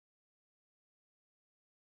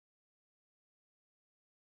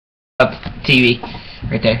TV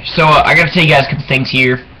right there. So I gotta tell you guys a couple things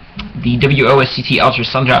here. The WOSCT Ultra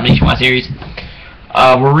Sun Drop Nationwide Series.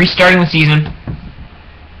 We're restarting the season.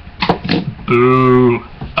 Boo.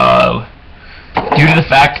 Due to the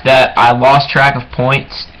fact that I lost track of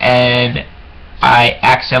points and I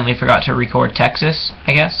accidentally forgot to record Texas,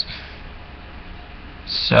 I guess.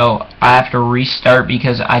 So I have to restart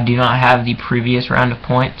because I do not have the previous round of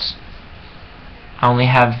points. I only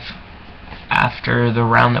have after the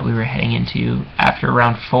round that we were heading into, after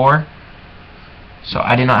round 4. So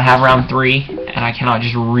I do not have round 3, and I cannot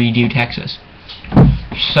just redo Texas.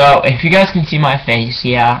 So if you guys can see my face,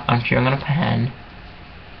 yeah, I'm sure I'm gonna pen.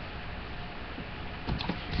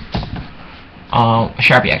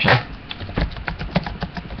 Sharpie actually.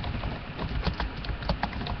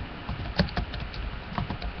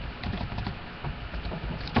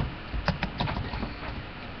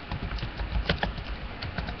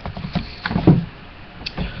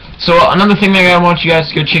 So another thing that I want you guys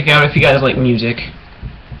to go check out, if you guys like music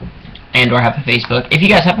and or have a Facebook. If you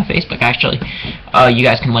guys have a Facebook, actually, you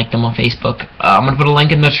guys can like them on Facebook. I'm gonna put a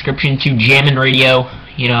link in the description to Jammin Radio.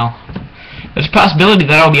 You know, there's a possibility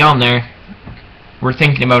that I'll be on there. We're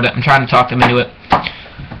thinking about it. I'm trying to talk them into it.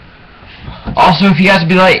 Also, if you guys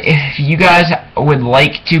would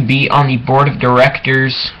like to be on the board of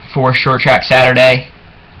directors for Short Track Saturday,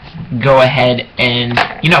 go ahead and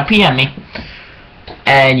PM me.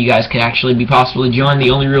 And you guys can actually be possibly joined.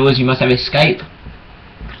 The only rule is you must have a Skype.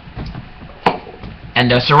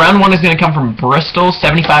 And so round 1 is going to come from Bristol,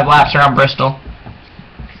 75 laps around Bristol.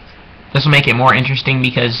 This will make it more interesting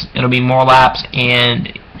because it'll be more laps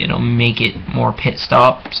and it'll make it more pit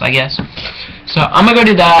stops, I guess. So I'm going to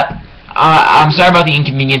go do that. I'm sorry about the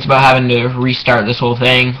inconvenience about having to restart this whole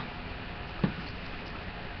thing.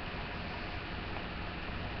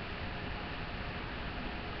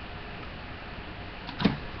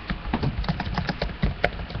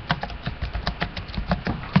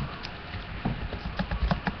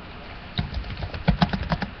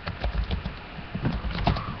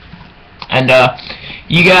 And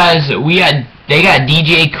you guys, they got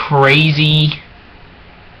DJ Crazy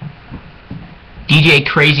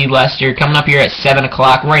Lester coming up here at 7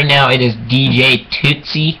 o'clock. Right now it is DJ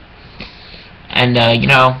Tootsie, and I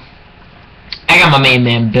got my main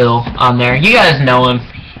man Bill on there. You guys know him.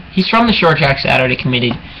 He's from the Short Track Saturday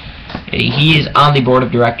Committee. He is on the board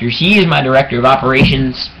of directors. He is my director of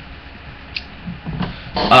operations.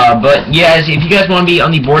 But yes, if you guys want to be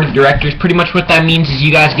on the board of directors, pretty much what that means is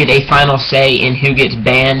you guys get a final say in who gets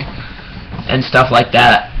banned and stuff like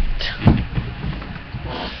that.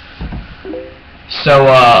 So,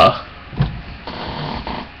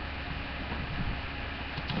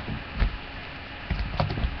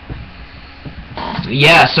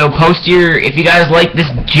 yeah, so post if you guys like this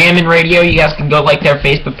Jammin Radio, you guys can go like their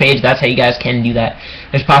Facebook page. That's how you guys can do that.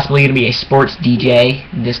 There's possibly going to be a sports DJ,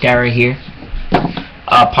 this guy right here.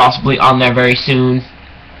 Possibly on there very soon.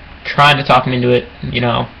 Trying to talk him into it,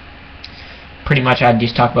 Pretty much I'd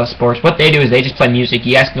just talk about sports. What they do is they just play music.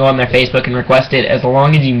 You guys can go on their Facebook and request it as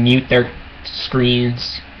long as you mute their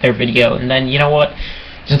screens, their video, and then, you know what?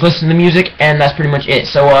 Just listen to the music, and that's pretty much it.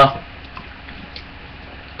 So,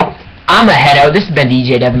 I'm a head out. This has been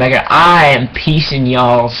DJ Devmaker. I am peacing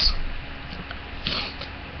y'alls.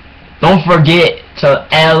 Don't forget to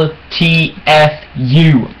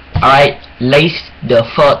LTFU. Alright? Lace the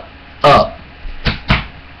fuck up.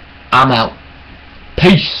 I'm out.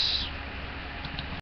 Peace.